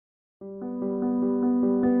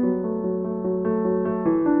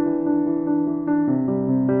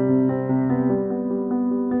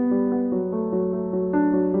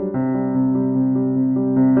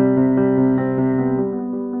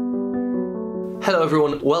Hello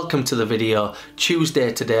everyone, welcome to the video.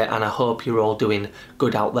 Tuesday today and I hope you're all doing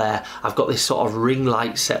good out there. I've got this sort of ring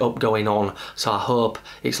light setup going on, so I hope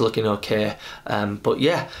it's looking okay. But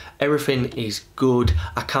yeah, everything is good.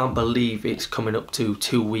 I can't believe it's coming up to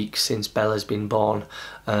 2 weeks since Bella's been born.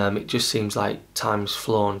 It just seems like time's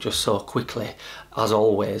flown just so quickly, as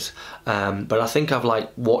always. But I think I've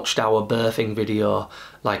watched our birthing video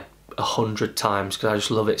 100 times because I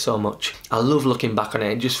just love it so much. I love looking back on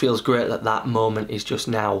it. It just feels great that that moment is just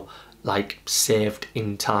now saved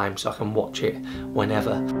in time so I can watch it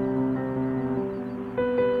whenever.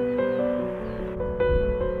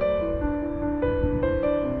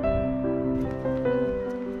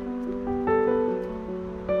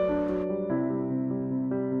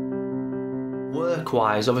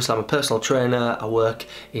 Work-wise, obviously I'm a personal trainer, I work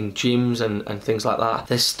in gyms and things like that.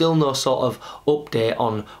 There's still no sort of update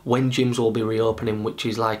on when gyms will be reopening, which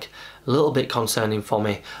is a little bit concerning for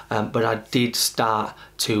me, but I did start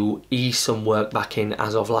to ease some work back in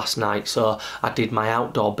as of last night. So I did my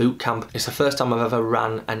outdoor boot camp. It's the first time I've ever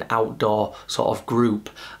ran an outdoor sort of group,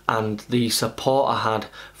 and the support I had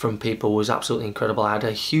from people was absolutely incredible. I had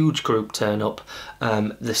a huge group turn up.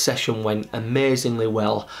 The session went amazingly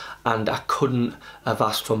well and I couldn't have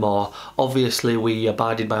asked for more. Obviously we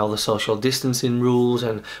abided by all the social distancing rules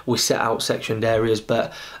and we set out sectioned areas,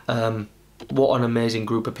 but what an amazing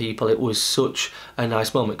group of people. It was such a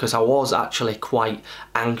nice moment because I was actually quite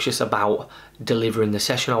anxious about delivering the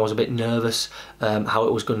session. I was a bit nervous how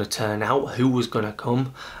it was going to turn out, who was going to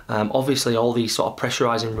come. Obviously all these sort of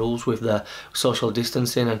pressurising rules with the social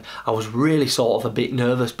distancing, and I was really sort of a bit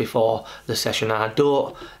nervous before the session, and I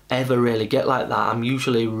don't ever really get like that. I'm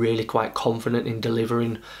usually really quite confident in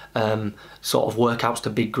delivering sort of workouts to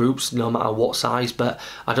big groups no matter what size, but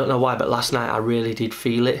I don't know why, but last night I really did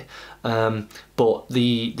feel it. But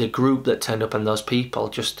the group that turned up and those people,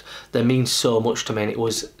 just they mean so much to me, and it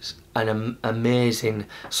was an amazing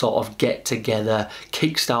sort of get together,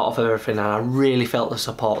 kickstart of everything, and I really felt the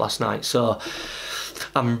support last night, so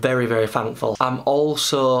I'm very, very thankful. I'm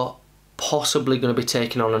also possibly going to be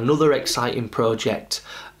taking on another exciting project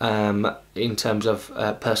in terms of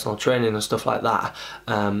personal training and stuff like that.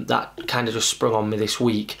 That kind of just sprung on me this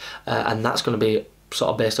week, and that's going to be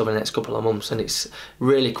sort of based over the next couple of months, and it's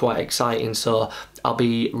really quite exciting, so I'll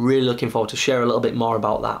be really looking forward to share a little bit more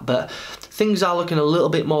about that. But things are looking a little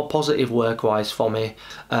bit more positive work-wise for me.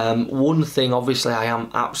 One thing obviously I am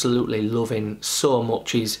absolutely loving so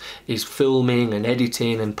much is filming and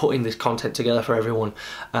editing and putting this content together for everyone,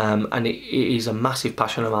 and it is a massive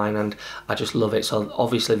passion of mine and I just love it, so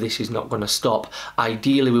obviously this is not going to stop.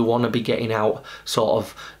 Ideally we want to be getting out sort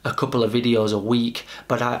of a couple of videos a week,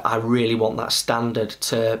 but I really want that standard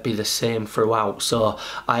to be the same throughout, so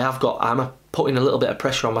I'm putting a little bit of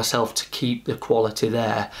pressure on myself to keep the quality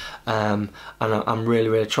there, and I'm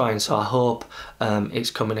really trying, so I hope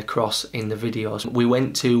it's coming across in the videos. We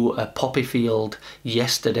went to a poppy field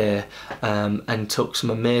yesterday and took some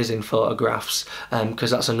amazing photographs,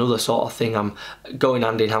 because that's another sort of thing. I'm going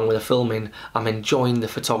hand in hand with the filming. I'm enjoying the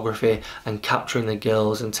photography and capturing the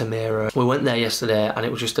girls and Tamira. We went there yesterday and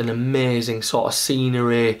it was just an amazing sort of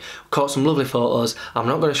scenery. Caught some lovely photos. I'm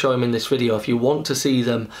not going to show them in this video. If you want to see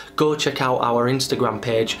them, go check out our Instagram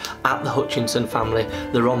page at the Hutchinson family.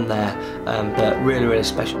 They're on there, but really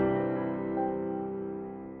special.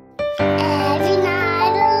 Every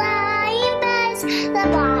night I lie in bed, the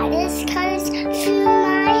brightest colors through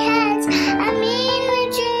my head. I mean the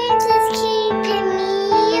dreams is keeping me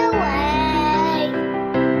awake.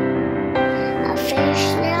 I fish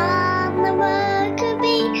on the world could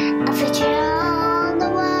be, I fish on the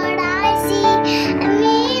world I see. I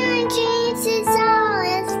mean the dreams is all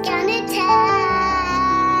it's gonna take.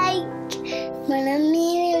 When a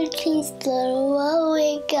million dreams blow, what we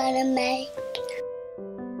gonna make?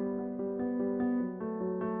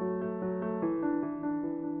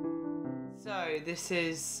 So this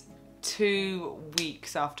is 2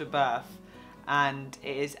 weeks after birth and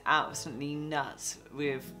it is absolutely nuts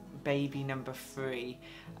with baby number 3.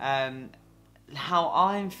 How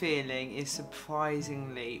I'm feeling is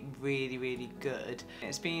surprisingly really good.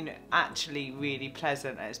 It's been actually really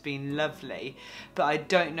pleasant, it's been lovely, but I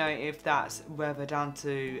don't know if that's whether down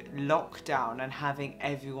to lockdown and having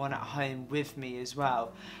everyone at home with me as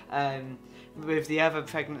well. With the other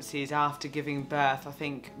pregnancies after giving birth, I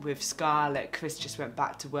think with Scarlett, Chris just went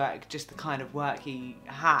back to work, just the kind of work he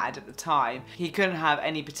had at the time. He couldn't have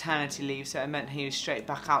any paternity leave, so it meant he was straight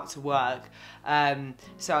back out to work.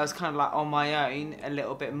 So I was kind of on my own a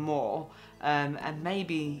little bit more, and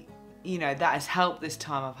maybe you know, that has helped this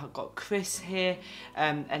time. I've got Chris here.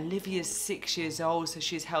 Olivia's 6 years old, so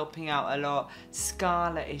she's helping out a lot.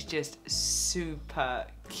 Scarlett is just super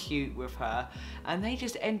cute with her, and they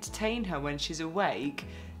just entertain her when she's awake.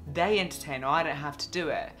 They entertain her, I don't have to do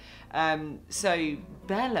it. So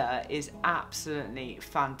Bella is absolutely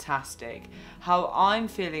fantastic. How I'm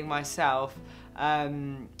feeling myself,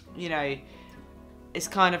 you know, it's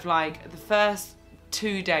kind of like the first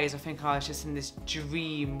 2 days I think I was just in this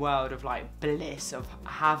dream world of like bliss of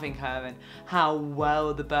having her and how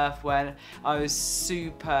well the birth went. I was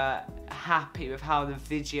super happy with how the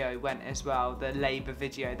video went as well, the labour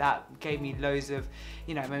video. That gave me loads of,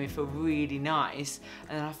 you know, made me feel really nice.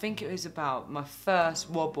 And then I think it was about my first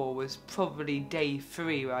wobble was probably day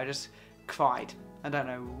 3 where I just cried. I don't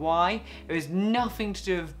know why. It was nothing to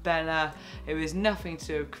do with Bella, it was nothing to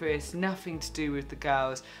do with Chris, nothing to do with the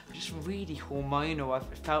girls. Just really hormonal. I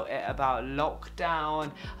felt it about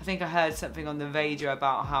lockdown. I think I heard something on the radio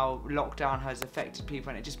about how lockdown has affected people,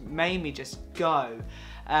 and it just made me just go.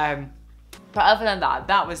 But other than that,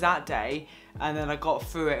 that was that day, and then I got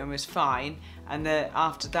through it and was fine. And then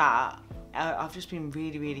after that, I've just been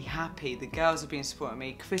really, really happy. The girls have been supporting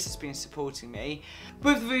me, Chris has been supporting me.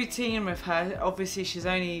 With routine with her, obviously she's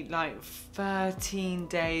only like 13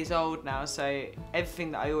 days old now, so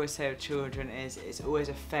everything that I always say with children is it's always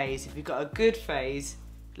a phase. If you've got a good phase,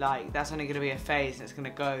 like that's only going to be a phase and it's going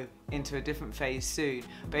to go into a different phase soon.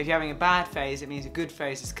 But if you're having a bad phase, it means a good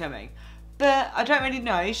phase is coming. But I don't really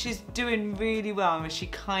know, she's doing really well, and she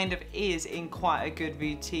kind of is in quite a good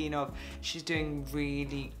routine of she's doing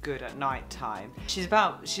really good at night time. She's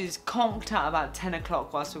conked out about 10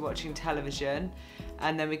 o'clock whilst we're watching television,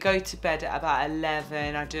 and then we go to bed at about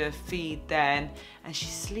 11, I do a feed then, and she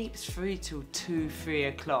sleeps through till 2, 3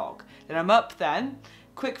 o'clock. Then I'm up then,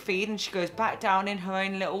 quick feed, and she goes back down in her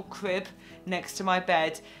own little crib next to my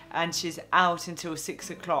bed, and she's out until 6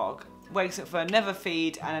 o'clock. Wakes up for another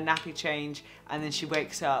feed and a nappy change, and then she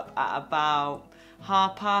wakes up at about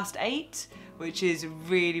 8:30, which is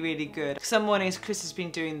really, really good. Some mornings Chris has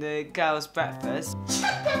been doing the girls' breakfast.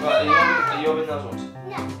 Right, are you having those ones?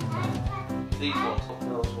 No. These ones?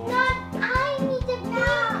 Those ones? No, I need the pink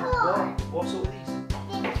one. What's all these?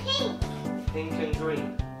 The pink. Pink and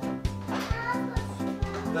green.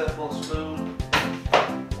 Purple spoon.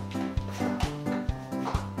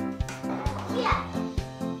 Yeah.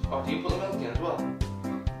 Oh, do you put the milk in as well?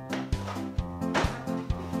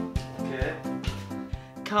 Okay.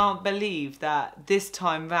 Can't believe that this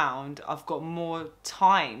time round I've got more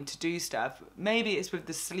time to do stuff. Maybe it's with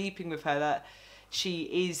the sleeping with her that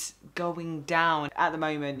she is going down. At the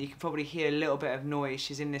moment you can probably hear a little bit of noise.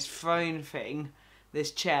 She's in this throne thing,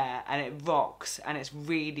 this chair, and it rocks, and it's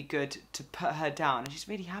really good to put her down. And she's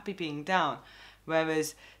really happy being down.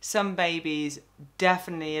 Whereas some babies,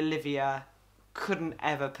 definitely Olivia, couldn't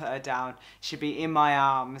ever put her down. She'd be in my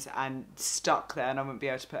arms and stuck there and I wouldn't be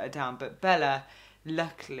able to put her down. But Bella,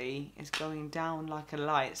 luckily, is going down like a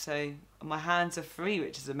light, so my hands are free,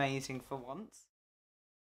 which is amazing for once.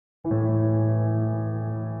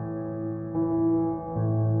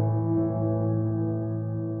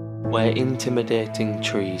 Where intimidating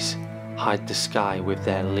trees hide the sky with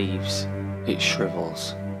their leaves, it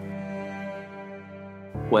shrivels.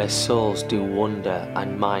 Where souls do wonder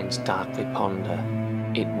and minds darkly ponder,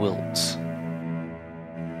 it wilts.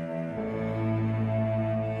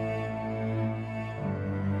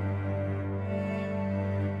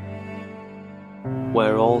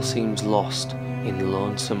 Where all seems lost in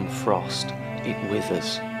lonesome frost, it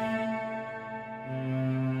withers.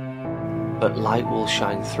 But light will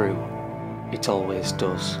shine through, it always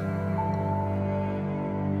does.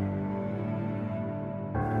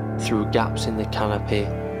 Through gaps in the canopy,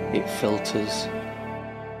 it filters.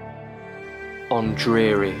 On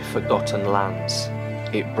dreary, forgotten lands,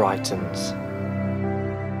 it brightens.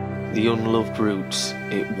 The unloved roots,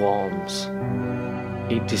 it warms.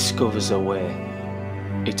 It discovers a way,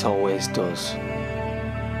 it always does.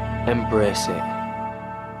 Embrace it.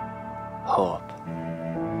 Hope.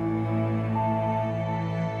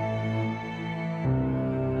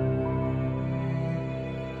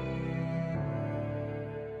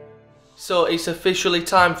 So it's officially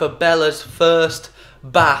time for Bella's first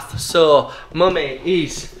bath. So Mummy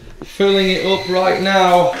is filling it up right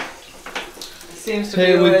now. It seems to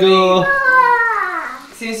Here be we go.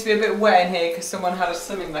 It seems to be a bit wet in here because someone had a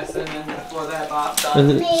swimming lesson and before their bath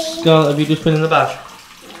done. Scarlett, have you just been in the bath?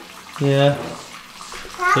 Yeah.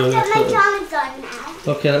 I've got my pajamas on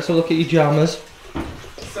now. Okay, let's have a look at your jammers.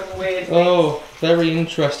 Some weird things. Oh, very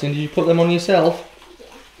interesting. Did you put them on yourself?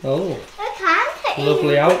 Yeah. Oh, I can't put it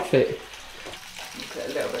lovely outfit. Put a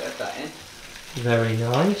little bit of that in. Very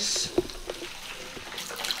nice.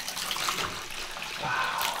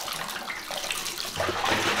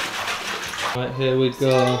 Right, here we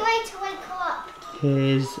go.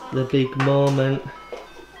 Here's the big moment.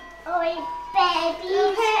 Oh, baby.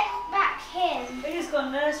 Look at back him. We just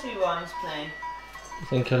got nursery rhymes playing. I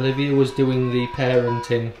think Olivia was doing the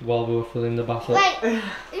parenting while we were filling the bath up. Wait,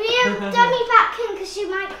 we have dummy back in because she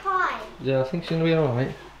might cry. Yeah, I think she's going to be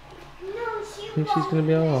alright. No, she I think she's going to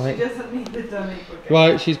be alright. She doesn't need the dummy.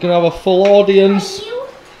 Right, she's going to have a full audience.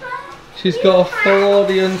 She's got a full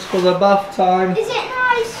audience for the bath time. Is it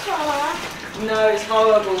nice for her? No, it's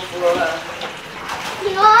horrible for her.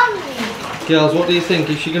 Yummy. Girls, what do you think?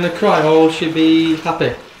 Is she going to cry or will she be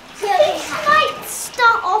happy? She might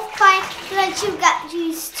start off crying, then she'll get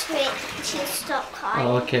used to it and she'll stop crying.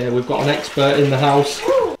 Okay, we've got an expert in the house.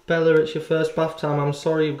 Ooh. Bella, it's your first bath time. I'm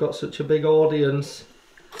sorry you've got such a big audience.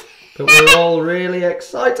 But we're all really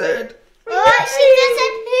excited. Oh, she does a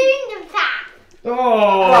poo in the bath.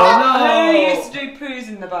 Oh, Who no! used to do poos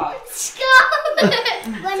in the bath? Scott!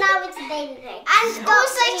 When I was a baby. And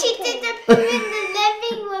also she did the poo in the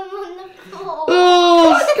living room on the floor.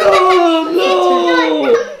 Oh, Scott, no!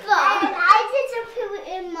 And I did a poo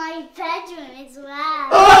in my bedroom as well.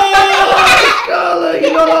 Oh, Scarlett,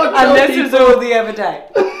 you're not allowed to And tell this was people. all the other day.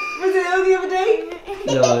 Was it all the other day?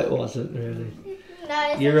 No, it wasn't really.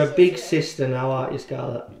 No, You're a big sister now, aren't you,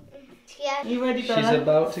 Scarlett? yeah. You ready, She's Bella?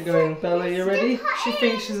 about to go in. Bella, you ready? She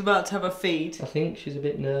thinks she's about to have a feed. I think she's a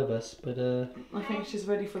bit nervous, but I think she's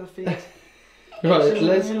ready for the feed. right,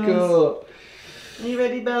 let's go. Are you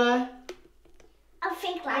ready, Bella? I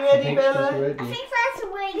think You that's I ready, think Bella? she's ready. I think that's a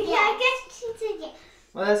way. Yeah, I guess she did it.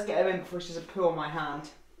 Well, let's get her in before she's a poo on my hand.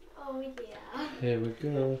 Oh yeah. Here we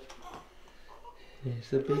go. Here's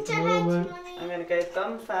the big Put your hands, moment. Mommy. I'm going to go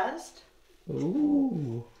thumb first.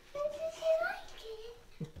 Ooh.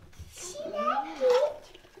 She liked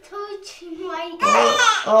it. Touch my.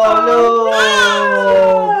 Oh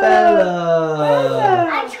no, Bella!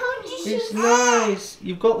 I told you she It's nice.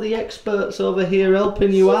 You've got the experts over here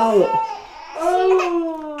helping you out.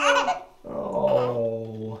 Oh!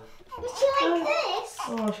 Was Oh. she like this?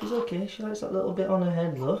 Oh, she's okay. She likes that little bit on her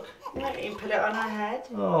head, look. Right, you put it on her head.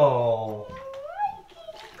 Oh.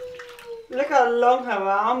 Look how long her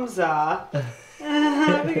arms are.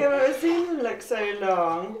 I think I've ever seen them look so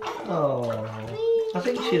long. Oh. I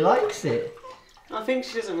think she likes it. I think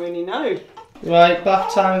she doesn't really know. Right,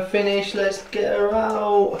 bath time finished. Let's get her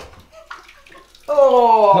out.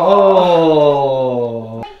 Oh!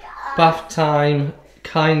 Oh. Bath time,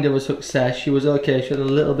 kind of a success. She was okay. She had a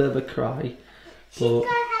little bit of a cry. But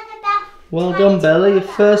well done, Bella. Your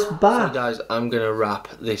first bath. So guys, I'm going to wrap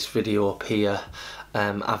this video up here.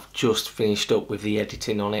 I've just finished up with the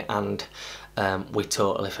editing on it and we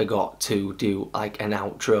totally forgot to do like an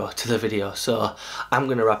outro to the video, so I'm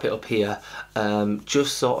going to wrap it up here.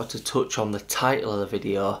 Just sort of to touch on the title of the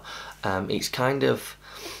video. It's kind of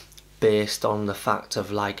based on the fact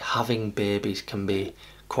of like having babies can be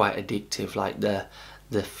quite addictive, like the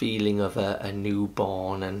feeling of a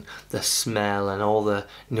newborn and the smell and all the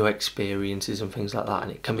new experiences and things like that,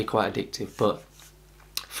 and it can be quite addictive. But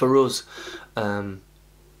for us,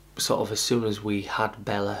 sort of as soon as we had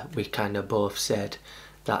Bella, we kind of both said,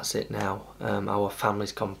 that's it now, our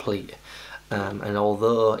family's complete. And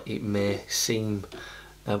although it may seem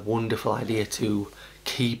a wonderful idea to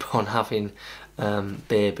keep on having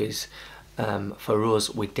babies, for us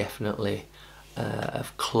we definitely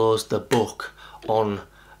have closed the book on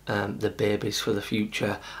the babies for the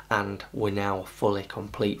future, and we're now a fully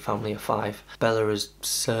complete family of 5. Bella has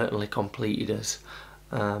certainly completed us.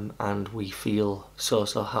 And we feel so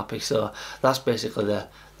happy. So that's basically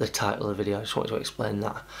the title of the video. I just wanted to explain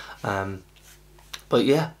that. But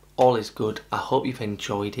yeah, all is good. I hope you've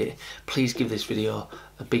enjoyed it. Please give this video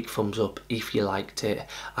a big thumbs up if you liked it.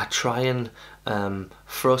 I try and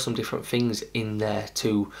throw some different things in there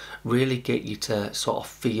to really get you to sort of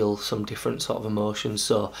feel some different sort of emotions.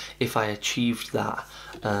 So if I achieved that,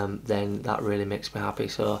 then that really makes me happy.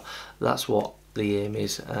 So that's what the aim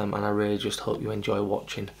is, and I really just hope you enjoy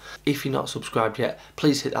watching. If you're not subscribed yet,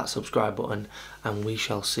 please hit that subscribe button and we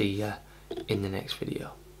shall see you in the next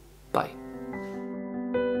video. Bye.